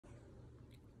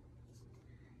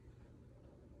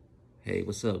Hey,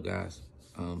 what's up, guys?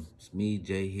 It's me,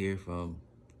 Jay, here from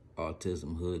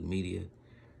Autism Hood Media,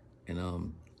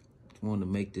 and just wanted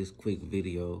to make this quick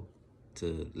video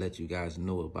to let you guys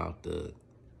know about the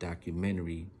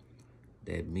documentary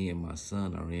that me and my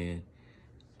son are in.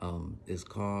 It's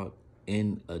called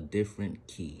 "In a Different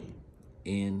Key."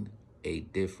 In a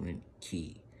Different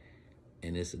Key,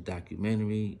 and it's a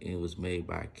documentary. And it was made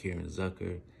by Karen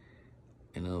Zucker,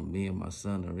 and me and my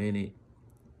son are in it,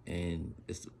 and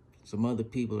it's some other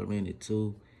people are in it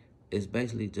too. It's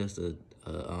basically just a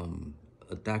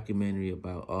documentary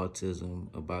about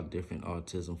autism, about different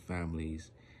autism families,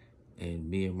 and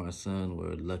me and my son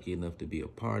were lucky enough to be a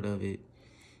part of it,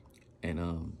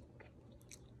 and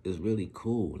it's really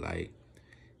cool. Like,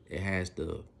 it has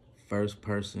the first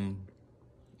person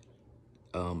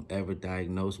ever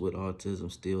diagnosed with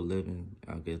autism still living.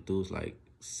 I guess dude's like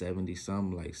 70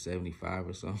 something, like 75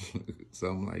 or something,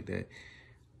 something like that.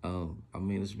 I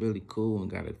mean, it's really cool, and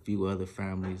got a few other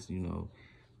families,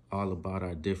 all about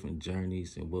our different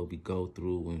journeys and what we go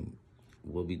through and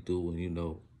what we do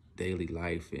and, daily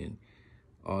life and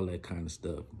all that kind of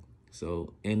stuff.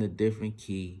 So, In a Different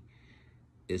Key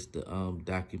is the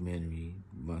documentary.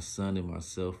 My son and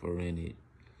myself are in it.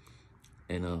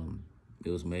 And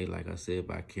it was made, like I said,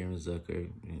 by Karen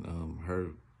Zucker, and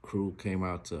her crew came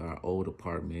out to our old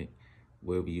apartment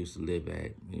where we used to live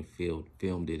at and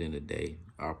filmed it in a day.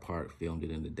 Our part filmed it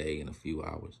in a day in a few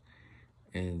hours,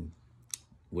 and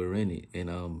we're in it. And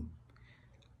I'm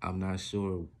not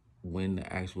sure when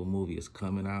the actual movie is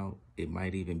coming out. It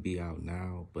might even be out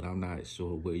now, but I'm not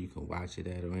sure where you can watch it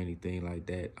at or anything like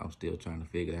that. I'm still trying to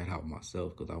figure that out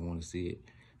myself because I want to see it.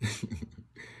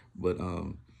 But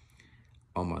on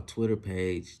my Twitter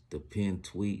page, the pinned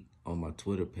tweet on my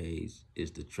Twitter page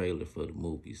is the trailer for the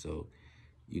movie. So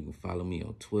you can follow me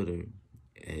on Twitter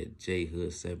at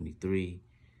jhood73,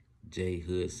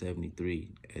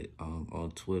 jhood73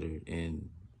 on Twitter,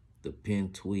 and the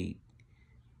pinned tweet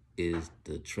is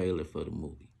the trailer for the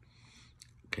movie.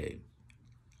 Okay.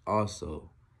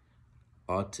 Also,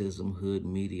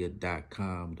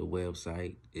 autismhoodmedia.com, the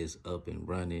website, is up and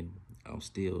running. I'm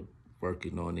still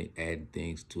working on it, adding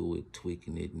things to it,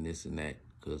 tweaking it, and this and that,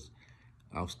 because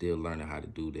I'm still learning how to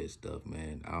do this stuff,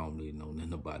 man. I don't really know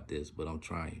nothing about this, but I'm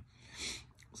trying.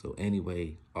 So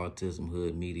anyway,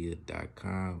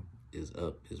 autismhoodmedia.com is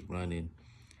up, is running.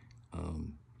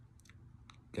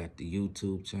 Got the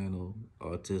YouTube channel,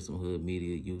 Autism Hood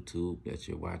Media YouTube, that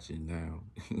you're watching now.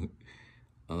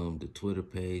 The Twitter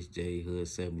page,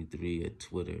 jhood73 at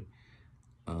Twitter.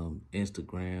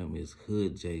 Instagram is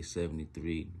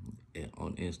hoodj73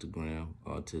 on Instagram.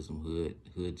 Autism Hood,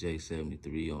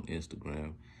 hoodj73 on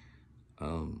Instagram.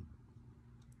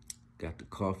 Got the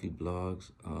coffee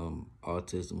blogs,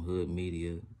 Autism Hood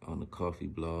Media on the coffee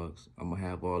blogs. I'm gonna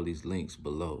have all these links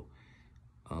below.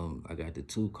 I got the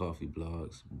 2 coffee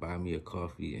blogs, Buy Me a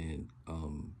Coffee, and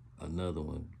another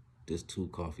one, just 2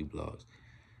 coffee blogs.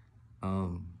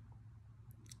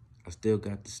 I still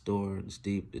got the store,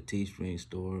 the Teespring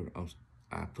store.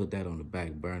 I put that on the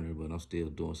back burner, but I'm still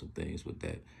doing some things with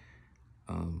that.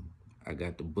 I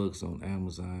got the books on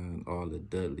Amazon, all the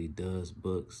Dudley Does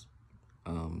books.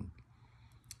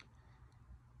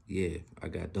 Yeah, I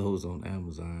got those on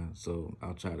Amazon, so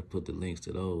I'll try to put the links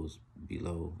to those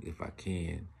below if I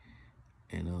can.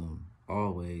 And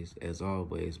always, as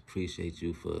always, appreciate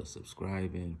you for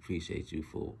subscribing, appreciate you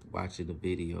for watching the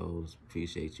videos,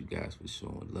 appreciate you guys for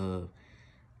showing love.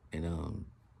 And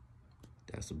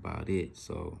that's about it.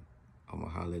 So I'm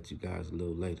gonna holler at you guys a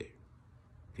little later.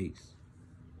 Peace.